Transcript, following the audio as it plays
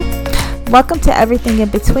Welcome to Everything in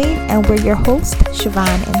Between, and we're your hosts,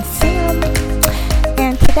 Siobhan and Sam.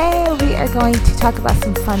 And today we are going to talk about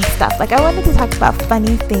some fun stuff. Like, I wanted to talk about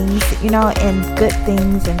funny things, and good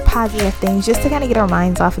things and positive things, just to kind of get our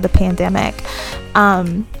minds off of the pandemic.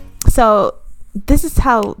 So this is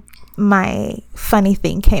how my funny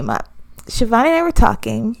thing came up. Siobhan and I were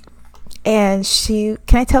talking, and can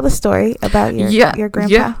I tell the story about your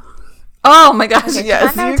grandpa? Yeah. Oh my gosh, okay,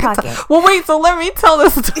 yes. Well, wait, so let me tell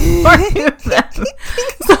the story then.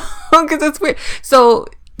 Because it's weird. So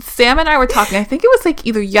Sam and I were talking, I think it was like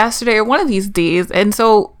either yesterday or one of these days. And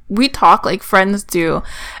so we talk like friends do.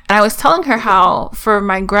 And I was telling her how for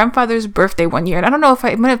my grandfather's birthday one year, and I don't know if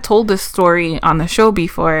I might have told this story on the show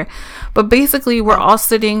before, but basically we're all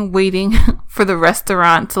sitting waiting for the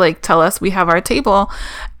restaurant to like tell us we have our table.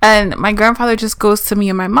 And my grandfather just goes to me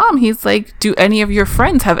and my mom. He's like, do any of your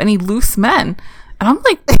friends have any loose men? And I'm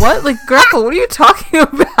like, what? Like, Grandpa, what are you talking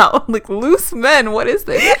about? Like, loose men, what is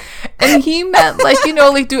this? And he meant, like,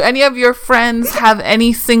 do any of your friends have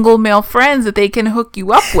any single male friends that they can hook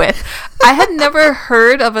you up with? I had never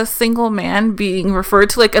heard of a single man being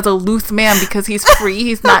referred to, like, as a loose man because he's free.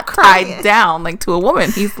 He's not tied down, like, to a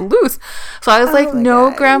woman. He's loose. So I was like, no,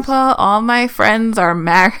 gosh. Grandpa, all my friends are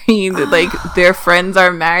married. Like, their friends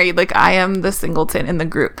are married. Like, I am the singleton in the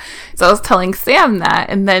group. So I was telling Sam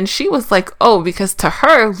that, and then she was like, oh, because to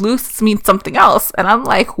her, loose means something else. And I'm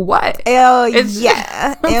like, what? Oh,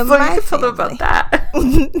 yeah. In my family. About that.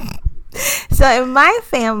 So in my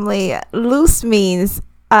family, loose means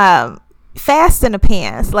fast in the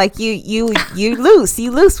pants. Like you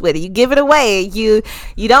loose with it. You give it away. You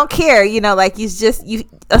don't care. Like you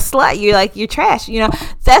a slut. You're like, you're trash.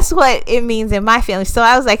 That's what it means in my family. So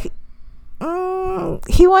I was like,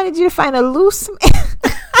 he wanted you to find a loose man.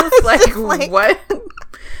 I was like, what?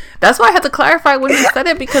 That's why I had to clarify when he said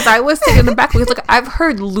it, because I was taken aback because like I've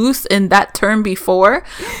heard loose in that term before,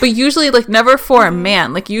 but usually like never for a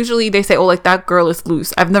man. Like usually they say, oh, like that girl is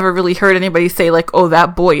loose. I've never really heard anybody say like, oh,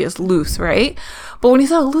 that boy is loose, right? But when he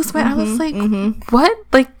said a loose man, I was like, what?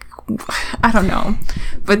 Like, I don't know.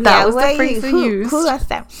 But that was the phrase he used. Who was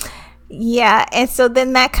that? Yeah, and so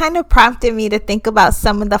then that kind of prompted me to think about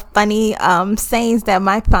some of the funny sayings that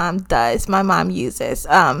my mom uses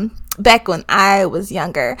back when I was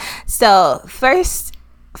younger. So first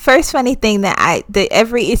funny thing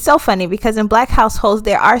it's so funny because in Black households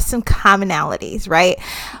there are some commonalities, right?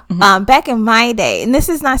 Back in my day, and this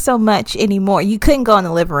is not so much anymore, you couldn't go in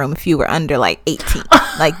the living room if you were under like 18.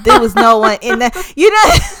 Like there was no one in the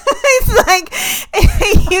it's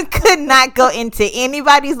like you could not go into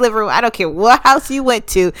anybody's living room. I don't care what house you went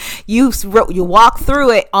to, you walk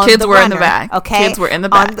through it on kids the were runner, in the back. Okay, kids were in the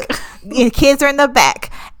back. Kids are in the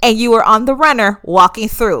back, and you were on the runner walking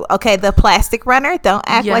through. Okay, the plastic runner. Don't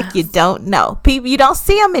act like you don't know. People, you don't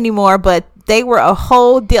see them anymore, but they were a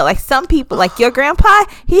whole deal. Like some people, like your grandpa,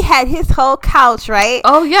 he had his whole couch, right?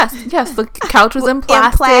 Oh yes. The couch was in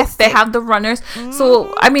plastic. They have the runners.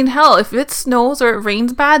 So I mean, hell, if it snows or it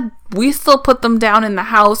rains bad, we still put them down in the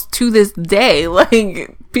house to this day.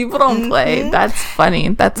 Like people don't play. That's funny.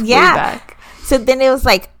 That's way back. So then it was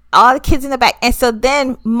like all the kids in the back, and so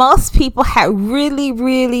then most people had really,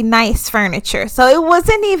 really nice furniture. So it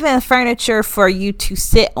wasn't even furniture for you to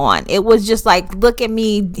sit on. It was just like, look at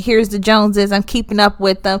me, here's the Joneses, I'm keeping up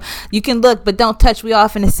with them. You can look, but don't touch. We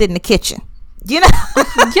often sit in the kitchen. Yeah,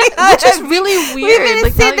 which is really weird. We're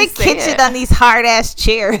gonna sit in the kitchen on these hard ass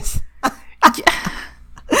chairs.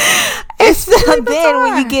 And so then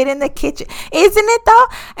when you get in the kitchen, isn't it though?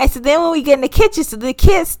 And so then when we get in the kitchen, so the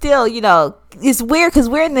kids still, it's weird because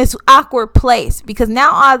we're in this awkward place because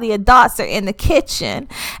now all the adults are in the kitchen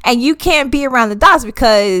and you can't be around the adults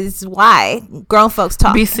because why? Grown folks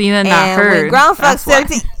talk. Be seen and not heard. When grown folks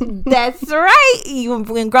that's right.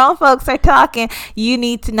 When grown folks are talking, you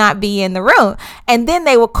need to not be in the room. And then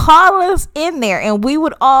they will call us in there and we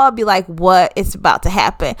would all be like, what is about to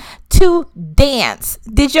happen? To dance.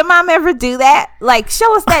 Did your mom ever do that? Like,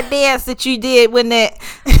 show us that dance that you did when it.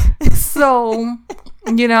 So,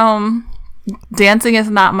 dancing is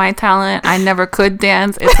not my talent. I never could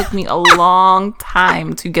dance. It took me a long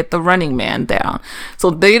time to get the Running Man down. So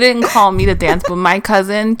they didn't call me to dance, but my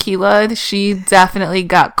cousin Keela, she definitely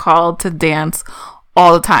got called to dance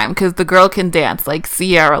all the time because the girl can dance, like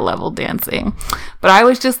Sierra level dancing. But I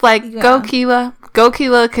was just like, go Keela,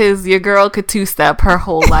 because your girl could two-step her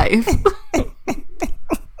whole life.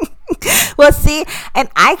 Well, see, and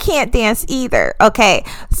I can't dance either. Okay,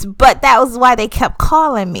 but that was why they kept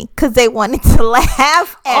calling me, because they wanted to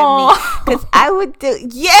laugh at me. Because I would do,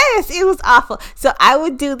 yes, it was awful. So I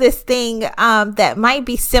would do this thing that might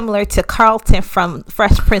be similar to Carlton from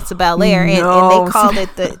Fresh Prince of Bel-Air, and they called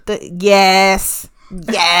it the yes.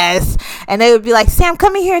 Yes. And they would be like, Sam,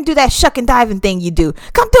 come in here and do that shuck and diving thing you do.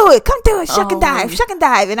 Come do it, shuck and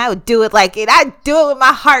dive. And I would do it like it. I'd do it with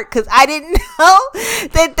my heart, because I didn't know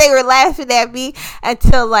that they were laughing at me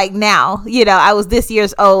until like now. You know, I was this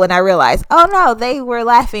years old and I realized, oh no, they were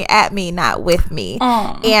laughing at me, not with me.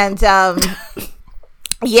 And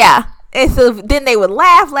yeah. And so then they would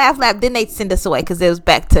laugh. Then they'd send us away, because it was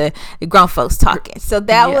back to the grown folks talking. So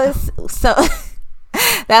that was so.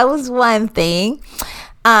 That was one thing.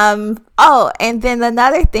 And then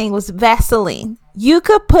another thing was Vaseline. You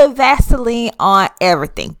could put Vaseline on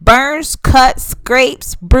everything: burns, cuts,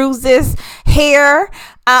 scrapes, bruises, hair.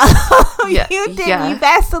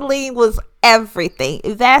 Vaseline was everything.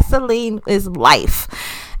 Vaseline is life.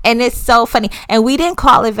 And it's so funny. And we didn't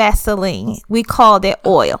call it Vaseline, we called it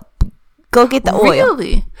oil. Go get the oil.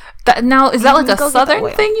 Really? Now, is that like a Southern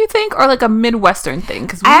thing, you think, or like a Midwestern thing?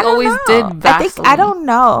 Because we always did Vaseline. I don't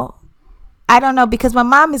know. Because my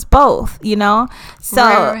mom is both, you know. So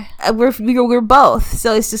right. We're both.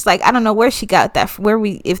 So it's just like, I don't know where she got that.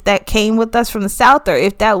 If that came with us from the South, or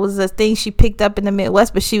if that was a thing she picked up in the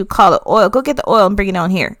Midwest. But she would call it oil. Go get the oil and bring it on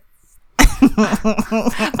here.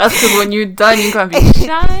 That's because when you're done, you're gonna be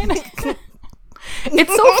shine.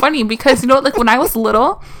 It's so funny because, you know, like when I was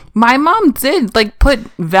little, my mom did like put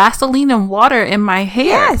Vaseline and water in my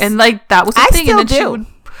hair, and like that was the thing. Still and then do. she would,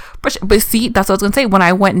 but see, that's what I was gonna say. When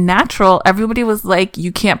I went natural, everybody was like,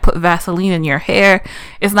 "You can't put Vaseline in your hair;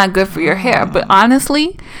 it's not good for your hair." But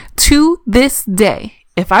honestly, to this day,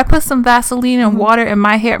 if I put some Vaseline and water in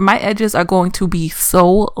my hair, my edges are going to be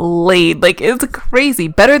so laid. Like, it's crazy,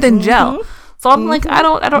 better than gel. So I'm like, I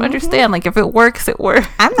don't understand. Like, if it works, it works.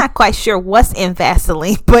 I'm not quite sure what's in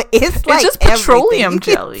Vaseline, but it's like just petroleum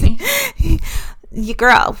jelly. You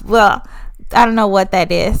girl, well, I don't know what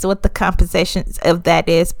that is, what the composition of that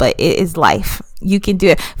is, but it is life. You can do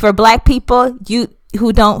it. For Black people,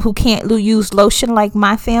 who can't use lotion like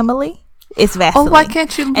my family, it's Vaseline. Oh, why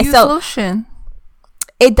can't you use lotion?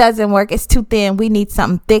 It doesn't work. It's too thin. We need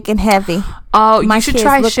something thick and heavy. Oh, you should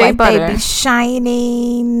try shea butter. They be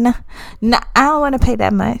shining. No, I don't want to pay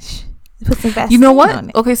that much. Put some Vaseline. You know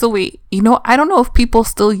what? Okay, so wait. You know, I don't know if people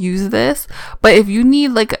still use this, but if you need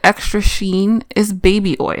like extra sheen, it's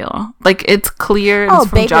baby oil. Like, it's clear. And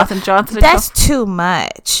it's from Johnson & Johnson. That's too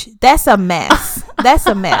much. That's a mess. That's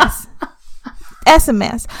a mess. That's a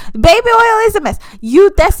mess. Baby oil is a mess.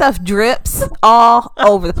 That stuff drips all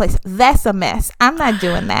over the place. That's a mess. I'm not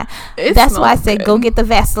doing that. That's why I say go get the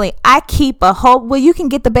Vaseline. I keep a whole. Well, you can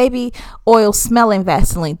get the baby oil smelling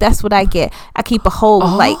Vaseline. That's what I get. I keep a whole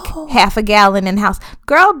like half a gallon in the house.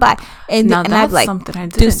 Girl, buy and I'd like something I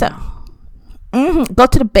do so. Go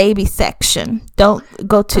to the baby section. Don't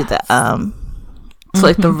go to the It's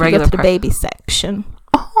like the regular. Go to the baby section.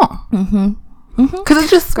 Because it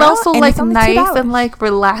just smells so like nice and like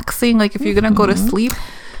relaxing, like if you're gonna go to sleep.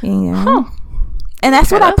 And that's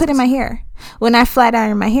what I put in my hair when I flat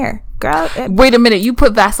iron my hair. Girl, wait a minute, you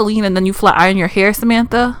put Vaseline and then you flat iron your hair,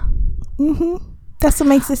 Samantha? That's what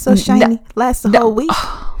makes it so shiny. Lasts the whole week.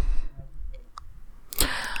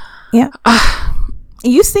 Yeah.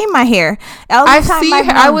 You see my hair. I see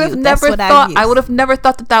her. I would have never thought. I would have never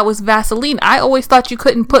thought that was Vaseline. I always thought you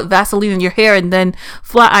couldn't put Vaseline in your hair and then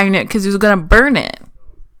flat iron it because you was gonna burn it.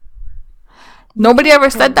 Nobody ever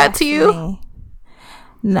said that to you.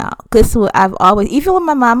 No, because I've always, even with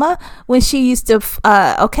my mama, when she used to.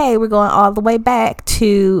 Okay, we're going all the way back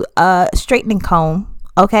to straightening comb.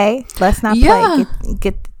 Okay, let's not play.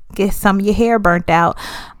 Get some of your hair burnt out.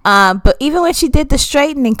 But even when she did the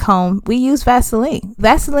straightening comb, we use Vaseline.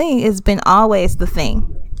 Vaseline has been always the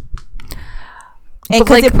thing. And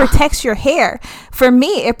because it protects your hair. For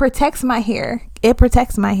me, it protects my hair. It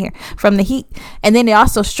protects my hair from the heat. And then it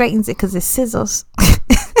also straightens it because it sizzles.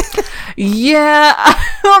 Yeah,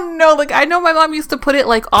 I don't know. Like, I know my mom used to put it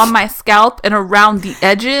like on my scalp and around the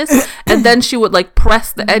edges, and then she would like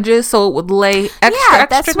press the edges so it would lay extra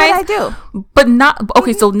that's nice. What I do. But not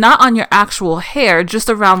okay. So not on your actual hair, just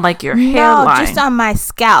around like your hairline. No, just on my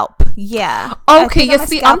scalp. Yeah. Okay. Yeah.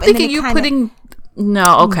 See, I'm thinking you putting.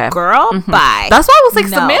 No, okay. Girl, bye. That's why I was like,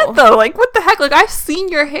 Samantha, like, what the heck? Like, I've seen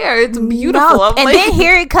your hair. It's beautiful. No. And then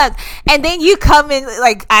here it comes. And then you come in,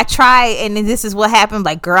 like, I try, and then this is what happened.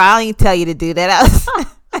 Like, girl, I don't even tell you to do that.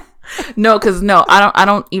 No, because I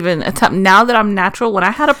don't even attempt. Now that I'm natural, when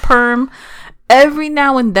I had a perm every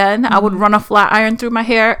now and then I would run a flat iron through my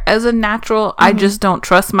hair. As a natural, I just don't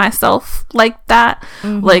trust myself like that.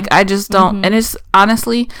 Like, I just don't. And it's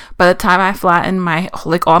honestly, by the time I flatten my,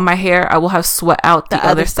 like, all my hair, I will have sweat out the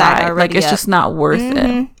other side. Like, it's just not worth it.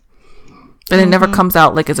 And it never comes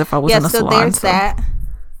out like as if I was in a salon. There's that.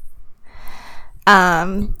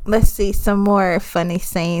 Let's see some more funny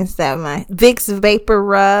sayings that my Vicks Vapor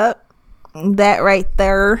Rub, that right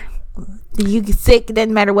there. You get sick, it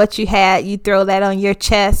doesn't matter what you had, you throw that on your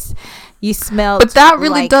chest, you smell. But that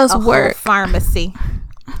really does work. Pharmacy,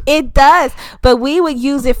 it does. But we would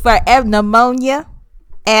use it for pneumonia,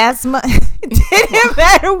 asthma. It didn't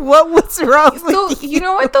matter what was wrong with you. You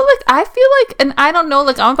know what though? Like, I feel like, and I don't know,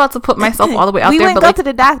 like, I'm about to put myself all the way out there. We wouldn't go to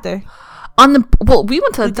the doctor. We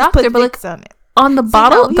went to the doctor, but like on it. On the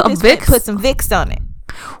bottle, the Vicks, put some Vicks on it.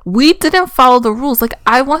 We didn't follow the rules. Like,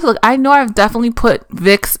 I know I've definitely put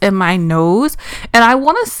Vicks in my nose, and I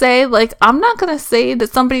want to say, like, I'm not gonna say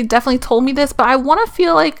that somebody definitely told me this, but I want to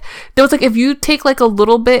feel like there was, like, if you take like a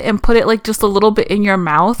little bit and put it like just a little bit in your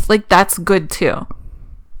mouth, like, that's good too.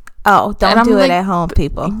 Oh, don't do it at home,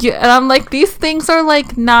 people. Yeah, and I'm like, these things are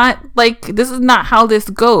like not like, this is not how this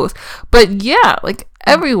goes. But yeah, like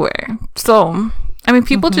everywhere. So I mean,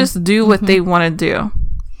 people just do what they want to do.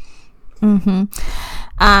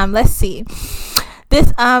 Let's see.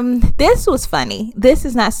 This was funny. This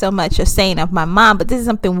is not so much a saying of my mom, but this is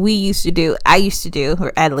something we used to do. I used to do,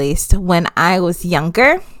 or at least when I was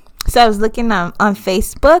younger. So I was looking on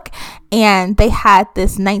Facebook, and they had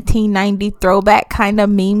this 1990 throwback kind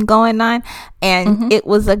of meme going on, and it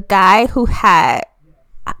was a guy who had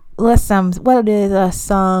what is a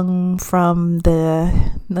song from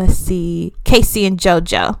let's see, Casey and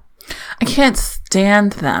JoJo. I can't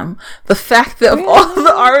stand them. The fact that of all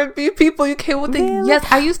the R&B people you came with, yes,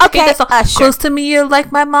 I used to get that song. Usher. Close to me, you're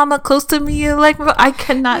like my mama. Close to me, you're like my mama. I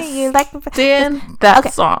cannot stand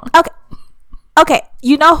that song. Okay,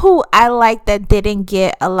 you know who I like that didn't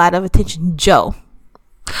get a lot of attention? Joe.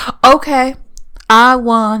 Okay, I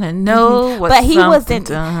wanna know what. But he wasn't.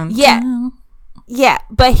 Yeah,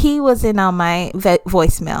 but he wasn't on my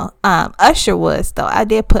voicemail. Usher was, though. I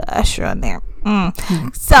did put Usher on there.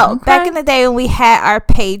 So back in the day when we had our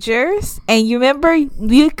pagers, and you remember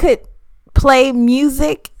you could play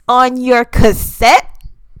music on your cassette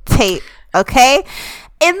tape, okay,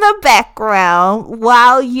 in the background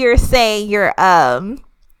while you're saying your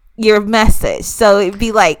message. So it'd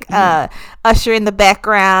be like Usher in the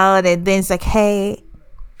background, and then it's like, hey.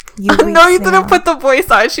 No, you didn't put the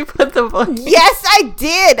voice on. She put the voice. Yes, I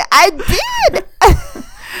did.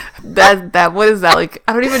 That what is that, like?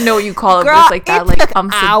 I don't even know what you call it. Girl, it's like that, like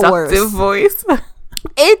seductive voice.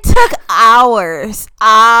 It took hours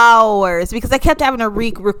because I kept having to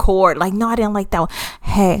record. Like, no, I didn't like that one.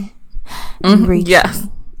 Hey, yes,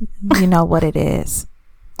 you know what it is.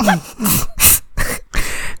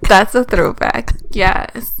 That's a throwback.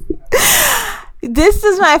 Yes. This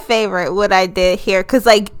is my favorite, what I did here, because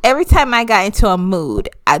like every time I got into a mood,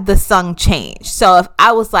 the song changed. So if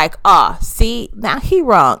I was like, oh, see, now he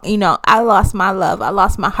wrong, you know, I lost my love, I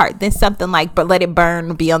lost my heart, then something like But Let It Burn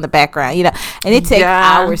would be on the background, you know, and it takes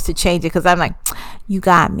hours to change it, because I'm like, you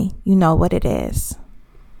got me, you know what it is,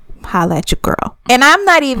 holla at your girl. And I'm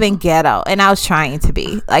not even ghetto, and I was trying to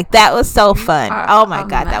be like, that was so fun. Oh my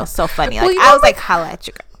God, that was so funny. Like, I was like, holla at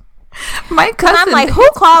your girl. My cousin, and I'm like, who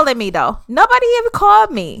calling me though? Nobody ever called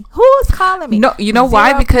me. Who was calling me? No, you know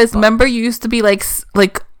why? Because remember, you used to be like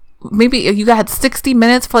maybe you had 60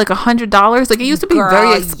 minutes for like $100. Like, it used to be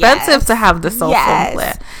very expensive to have the cell phone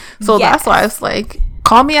plan. So that's why I was like,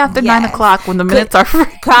 call me after 9 o'clock when the minutes are free.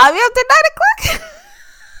 Call me after 9 o'clock.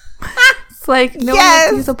 It's like, no one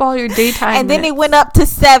has to use up all your daytime and minutes. Then it went up to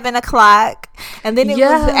 7 o'clock, and then it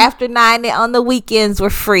was after 9, and on the weekends were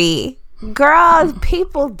free. Girls,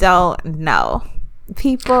 people don't know.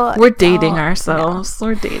 We're dating ourselves.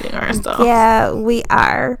 We're dating ourselves. Yeah, we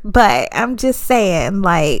are. But I'm just saying,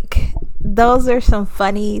 like, those are some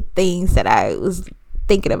funny things that I was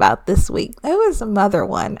thinking about this week. There was another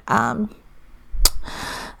one.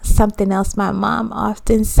 Something else my mom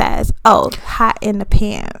often says. Oh, hot in the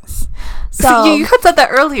pants. So you had said that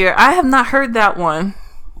earlier. I have not heard that one.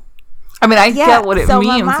 I mean, I get what it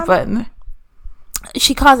means, but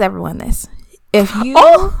she calls everyone this. If you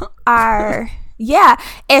are,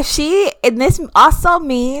 and this also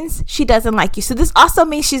means she doesn't like you. So this also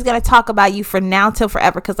means she's gonna talk about you for now till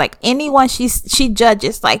forever. Because like anyone she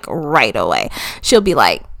judges like right away. She'll be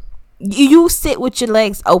like, you sit with your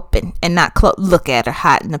legs open and not look at her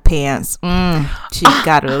hot in the pants. She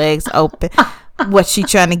got her legs open. What's she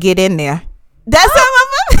trying to get in there? That's how my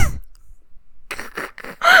mom.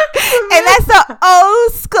 And that's the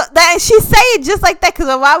old school. That she say it just like that because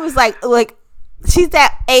my mom was like she's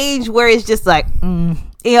that age where it's just like,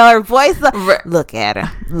 her voice. Look at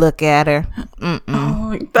her.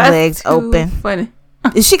 Oh, legs open. Funny.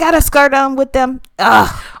 She got a skirt on with them.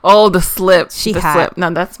 Ugh. Oh, the slip. She the hot. Slip. No,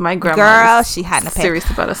 that's my grandma. Girl, she hot in the pants. Serious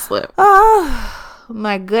about a slip. Oh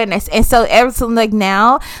my goodness. And so like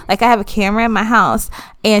now, like I have a camera in my house,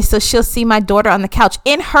 and so she'll see my daughter on the couch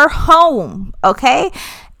in her home. Okay.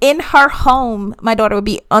 In her home, my daughter would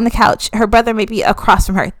be on the couch. Her brother may be across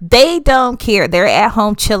from her. They don't care. They're at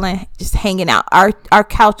home chilling, just hanging out. Our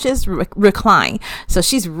couches recline. So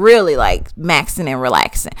she's really like maxing and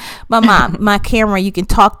relaxing. My mom, my camera, you can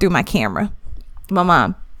talk through my camera. My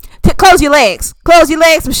mom, close your legs. Close your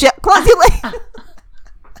legs, Michelle. Close your legs.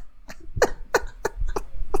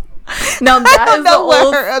 Now that is the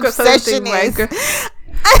old her obsession is.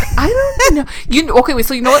 I don't know. Okay, wait.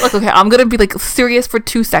 So you know what? Like, okay, I'm gonna be like serious for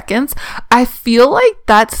 2 seconds. I feel like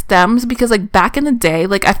that stems because, like, back in the day,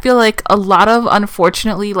 like, I feel like a lot of,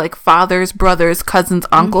 unfortunately, like, fathers, brothers, cousins,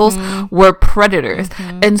 uncles were predators,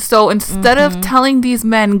 and so instead of telling these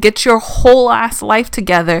men get your whole ass life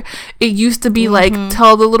together, it used to be like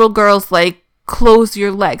tell the little girls like, close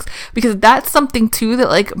your legs, because that's something too that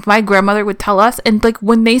like my grandmother would tell us. And like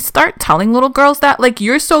when they start telling little girls that, like,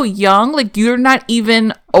 you're so young, like you're not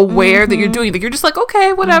even aware that you're doing, like you're just like,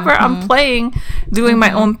 okay, whatever, I'm playing, doing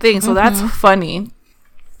my own thing. So that's funny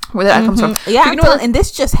where that comes from. Yeah, you know, and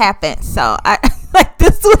this just happened, so I like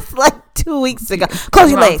this was like 2 weeks ago.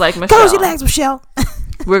 Close your legs, like, close your legs, Michelle.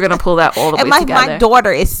 We're gonna pull that all the way together. My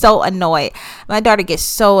daughter is so annoyed. My daughter gets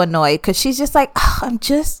so annoyed because she's just like, oh, I'm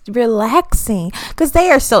just relaxing, because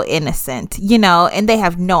they are so innocent, you know, and they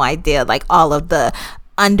have no idea like all of the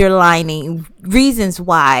underlining reasons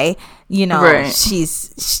why, you know,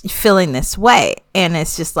 she's feeling this way. And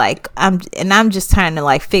it's just like I'm just trying to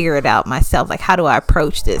like figure it out myself. Like, how do I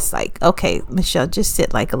approach this? Like, okay, Michelle, just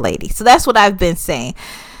sit like a lady. So that's what I've been saying.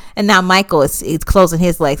 And now Michael is closing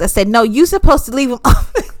his legs. I said, no, you supposed to leave him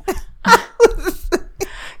open.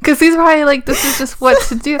 Because he's probably like, this is just what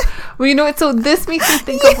to do. Well, you know what? So this makes me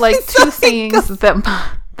think of like two sayings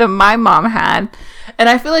that my mom had. And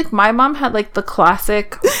I feel like my mom had like the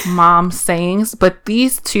classic mom sayings, but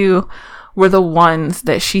these two were the ones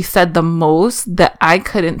that she said the most that I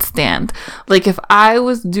couldn't stand. Like if I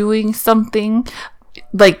was doing something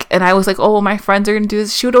like, and I was like, oh, my friends are gonna do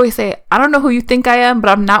this, she would always say, I don't know who you think I am, but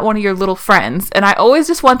I'm not one of your little friends. And I always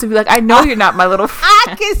just want to be like, I know you're not my little friend.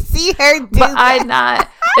 I can see her do but that. I'm not.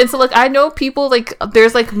 And so like I know people, like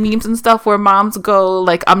there's like memes and stuff where moms go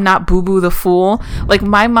like, I'm not Boo Boo the fool. Like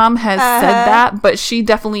my mom has said that, but she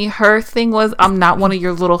definitely, her thing was, I'm not one of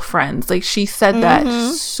your little friends. Like she said that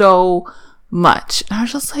so much. And I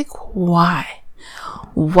was just like, why?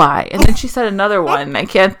 And then she said another one, I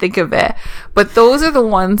can't think of it, but those are the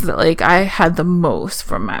ones that like I had the most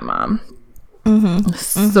from my mom.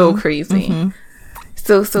 So crazy.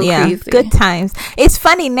 So yeah, crazy. Good times. It's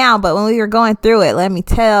funny now, but when we were going through it, let me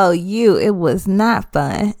tell you, it was not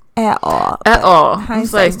fun at all.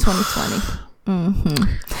 Hindsight's 2020.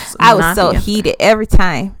 I was so heated every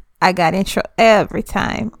time I got intro. Every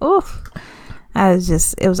time. Oof.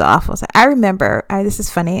 It was awful. So I remember, this is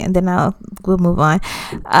funny, and then we'll move on.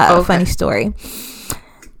 A funny story.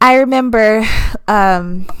 I remember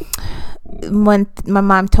when my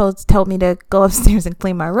mom told me to go upstairs and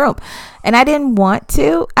clean my room, and I didn't want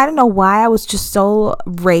to. I don't know why. I was just so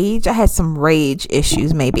rage. I had some rage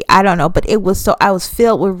issues, maybe. I don't know, but I was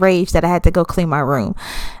filled with rage that I had to go clean my room.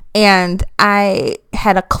 And I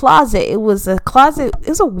had a closet. It was a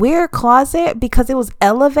weird closet because it was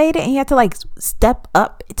elevated and you had to like step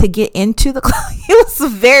up to get into the closet. It was a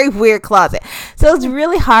very weird closet. So it was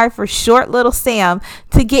really hard for short little Sam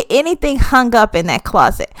to get anything hung up in that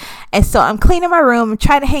closet. And so I'm cleaning my room and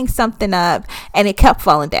trying to hang something up, and it kept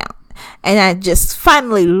falling down. And I just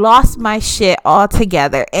finally lost my shit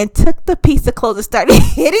altogether and took the piece of clothes and started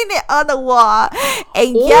hitting it on the wall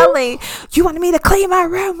and yelling, you wanted me to clean my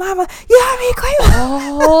room, mama? You wanted me to clean my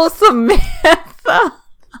room? Oh, Samantha.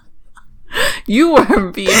 You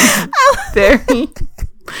were being very...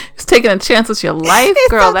 Just taking a chance with your life,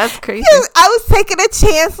 girl. That's crazy. I was taking a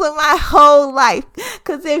chance with my whole life,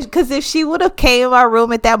 because if she would have came in my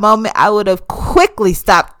room at that moment, I would have quickly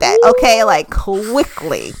stopped that. Okay, like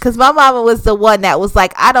quickly, because my mama was the one that was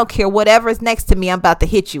like, I don't care, whatever's next to me, I'm about to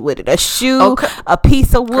hit you with it. A shoe, a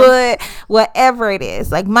piece of wood, whatever it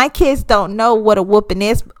is. Like my kids don't know what a whooping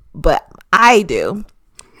is, but I do.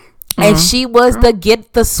 And she was the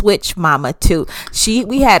get the switch mama too.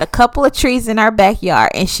 We had a couple of trees in our backyard,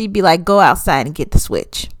 and she'd be like, go outside and get the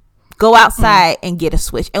switch. Go outside and get a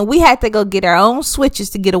switch. And we had to go get our own switches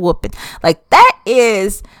to get a whooping. Like, that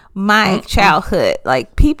is my childhood.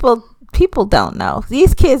 Like, people don't know.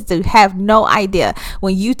 These kids do have no idea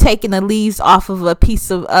when you taking the leaves off of a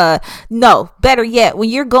piece of no, better yet, when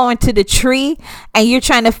you're going to the tree and you're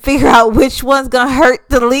trying to figure out which one's gonna hurt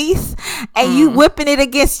the least, and you whipping it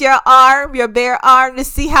against your arm, your bare arm, to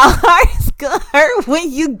see how hard it's gonna hurt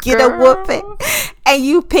when you get a whooping, and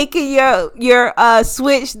you picking your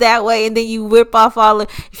switch that way, and then you whip off all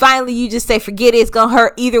of, finally you just say forget it, it's gonna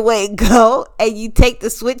hurt either way it go, and you take the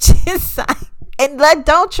switch inside. And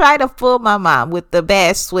don't try to fool my mom with the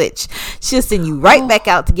bad switch. She'll send you right back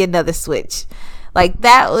out to get another switch. Like,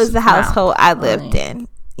 that was the household I lived in.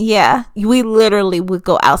 Yeah, we literally would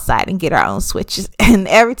go outside and get our own switches. And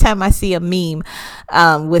every time I see a meme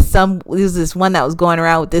there's this one that was going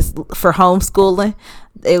around with this for homeschooling.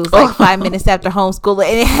 It was like 5 minutes after homeschooling,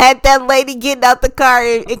 and it had that lady getting out the car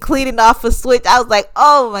and cleaning off a switch. I was like,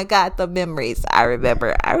 oh my God, the memories. I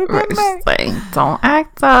remember. Like, don't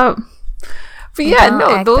act up. But yeah,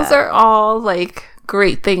 no, those are all like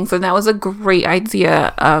great things, and that was a great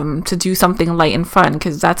idea to do something light and fun,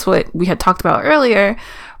 because that's what we had talked about earlier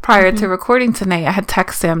prior to recording tonight. I had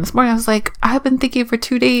texted Sam this morning. I was like, I've been thinking for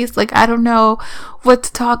 2 days, like, I don't know what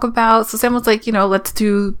to talk about. So Sam was like, let's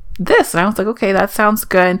do this, and I was like, okay, that sounds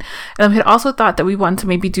good. And we had also thought that we wanted to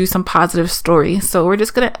maybe do some positive stories, so we're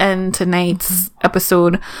just gonna end tonight's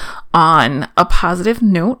episode on a positive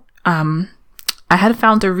note. I had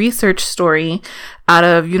found a research story out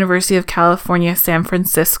of University of California, San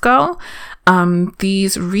Francisco.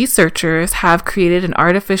 These researchers have created an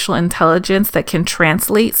artificial intelligence that can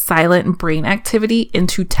translate silent brain activity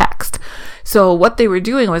into text. So what they were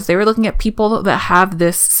doing was they were looking at people that have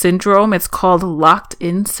this syndrome. It's called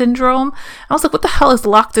locked-in syndrome. I was like, what the hell is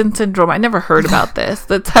locked-in syndrome? I never heard about this.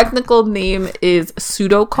 The technical name is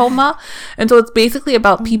pseudocoma. And so it's basically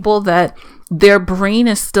about people that their brain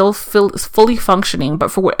is still fully functioning,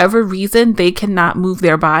 but for whatever reason, they cannot move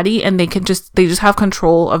their body, and they just have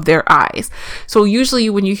control of their eyes. So usually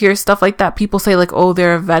when you hear stuff like that, people say like, oh,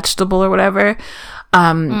 they're a vegetable or whatever.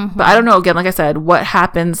 But I don't know, again, like I said, what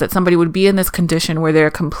happens that somebody would be in this condition where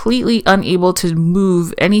they're completely unable to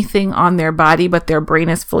move anything on their body, but their brain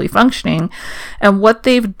is fully functioning. And what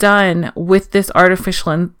they've done with this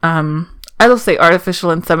artificial, I will say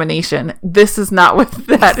artificial insemination. This is not what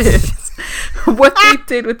that is. What they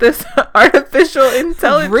did with this artificial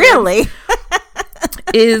intelligence. Really?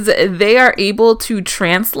 Is they are able to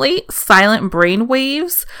translate silent brain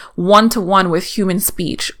waves 1-to-1 with human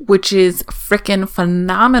speech, which is freaking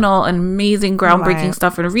phenomenal and amazing, groundbreaking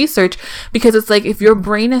stuff in research, because it's like, if your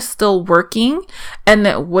brain is still working and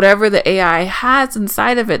that whatever the AI has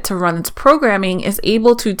inside of it to run its programming is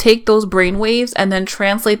able to take those brain waves and then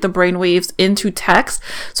translate the brain waves into text.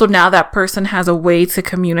 So now that person has a way to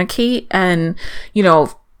communicate and,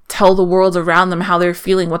 tell the world around them how they're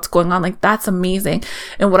feeling, what's going on. Like, that's amazing.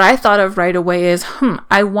 And what I thought of right away is,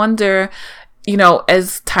 I wonder,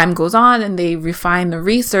 as time goes on and they refine the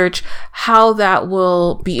research, how that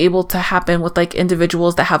will be able to happen with like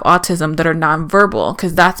individuals that have autism that are nonverbal,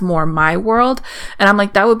 because that's more my world. And I'm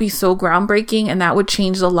like, that would be so groundbreaking, and that would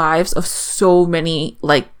change the lives of so many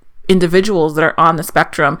like individuals that are on the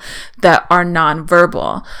spectrum that are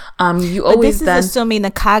nonverbal. This is assuming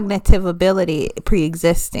the cognitive ability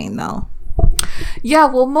pre-existing, though. Yeah,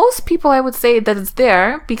 well, most people, I would say that it's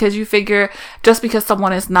there, because you figure just because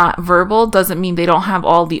someone is not verbal doesn't mean they don't have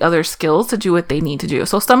all the other skills to do what they need to do.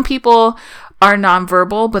 So some people are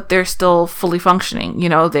nonverbal, but they're still fully functioning.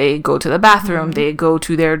 They go to the bathroom, they go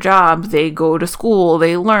to their jobs, they go to school,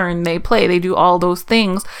 they learn, they play, they do all those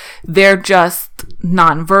things. They're just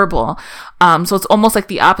nonverbal. So it's almost like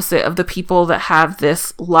the opposite of the people that have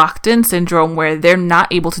this locked-in syndrome, where they're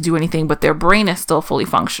not able to do anything, but their brain is still fully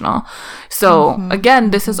functional. So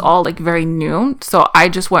again, this is all like very new. So I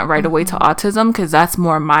just went right away to autism, because that's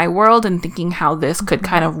more my world, and thinking how this could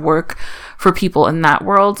kind of work for people in that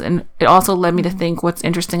world. And it also led me to think what's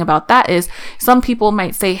interesting about that is some people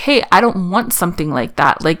might say, hey, I don't want something like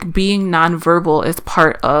that. Like, being nonverbal is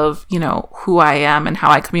part of, who I am and how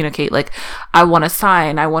I communicate. Like, I want to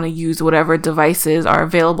sign, I want to use whatever devices are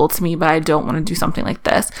available to me, but I don't want to do something like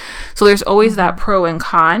this. So there's always that pro and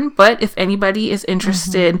con. But if anybody is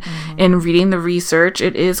interested in reading the research,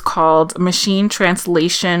 it is called Machine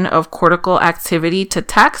Translation of Cortical Activity to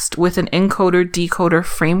Text with an Encoder-Decoder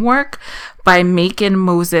Framework by Macon,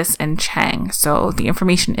 Moses, and Chang. So the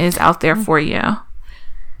information is out there for you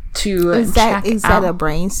to check out. Is that a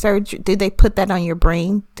brain surgery? Did they put that on your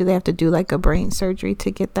brain? Do they have to do like a brain surgery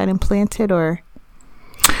to get that implanted, or?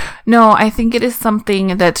 No, I think it is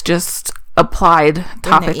something that's just applied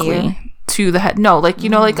topically to the head. No, like, you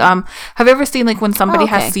know, like, have you ever seen, like, when somebody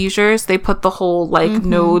has seizures, they put the whole, like,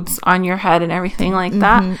 nodes on your head and everything like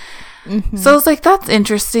that. So it's like, that's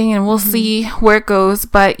interesting, and we'll see where it goes.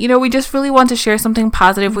 But, you know, we just really want to share something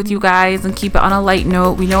positive with you guys and keep it on a light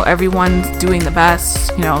note. We know everyone's doing the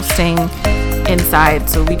best, you know, staying inside,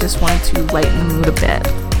 so we just wanted to lighten the mood a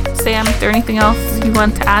bit. Sam, is there anything else you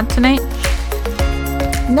want to add tonight?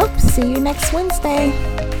 Nope. See you next Wednesday.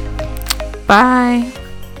 Bye.